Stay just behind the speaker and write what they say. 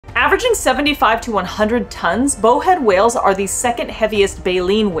Averaging 75 to 100 tons, bowhead whales are the second heaviest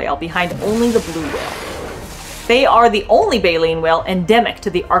baleen whale behind only the blue whale. They are the only baleen whale endemic to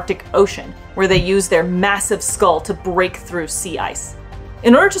the Arctic Ocean, where they use their massive skull to break through sea ice.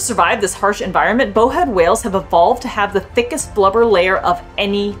 In order to survive this harsh environment, bowhead whales have evolved to have the thickest blubber layer of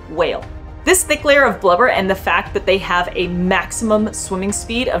any whale. This thick layer of blubber and the fact that they have a maximum swimming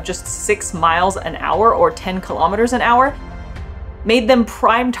speed of just 6 miles an hour or 10 kilometers an hour made them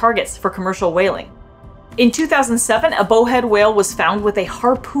prime targets for commercial whaling. In 2007, a bowhead whale was found with a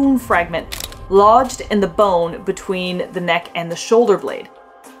harpoon fragment lodged in the bone between the neck and the shoulder blade.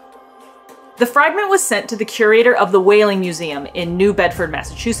 The fragment was sent to the curator of the Whaling Museum in New Bedford,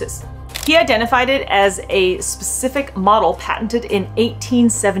 Massachusetts. He identified it as a specific model patented in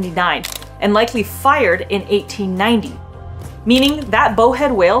 1879 and likely fired in 1890, meaning that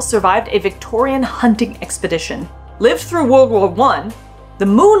bowhead whale survived a Victorian hunting expedition, lived through World War I, the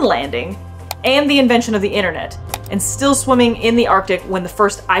moon landing, and the invention of the internet, and still swimming in the Arctic when the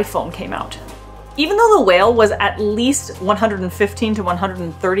first iPhone came out. Even though the whale was at least 115 to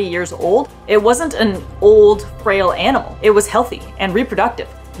 130 years old, it wasn't an old, frail animal. It was healthy and reproductive.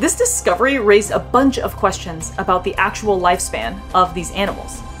 This discovery raised a bunch of questions about the actual lifespan of these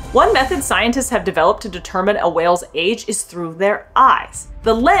animals. One method scientists have developed to determine a whale's age is through their eyes.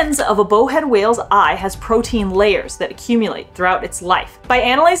 The lens of a bowhead whale's eye has protein layers that accumulate throughout its life. By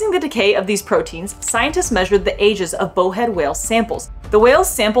analyzing the decay of these proteins, scientists measured the ages of bowhead whale samples. The whales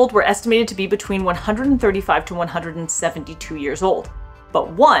sampled were estimated to be between 135 to 172 years old,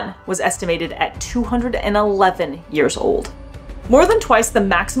 but one was estimated at 211 years old. More than twice the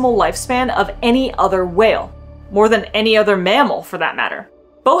maximal lifespan of any other whale. More than any other mammal, for that matter.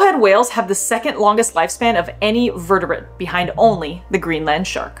 Bowhead whales have the second longest lifespan of any vertebrate, behind only the Greenland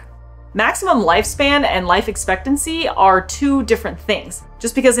shark. Maximum lifespan and life expectancy are two different things.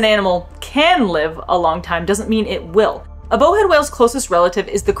 Just because an animal can live a long time doesn't mean it will. A bowhead whale's closest relative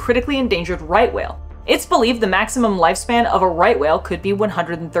is the critically endangered right whale. It's believed the maximum lifespan of a right whale could be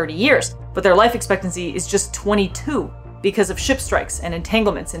 130 years, but their life expectancy is just 22 because of ship strikes and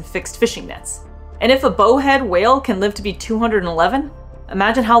entanglements in fixed fishing nets. And if a bowhead whale can live to be 211,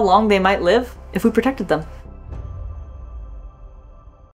 imagine how long they might live if we protected them.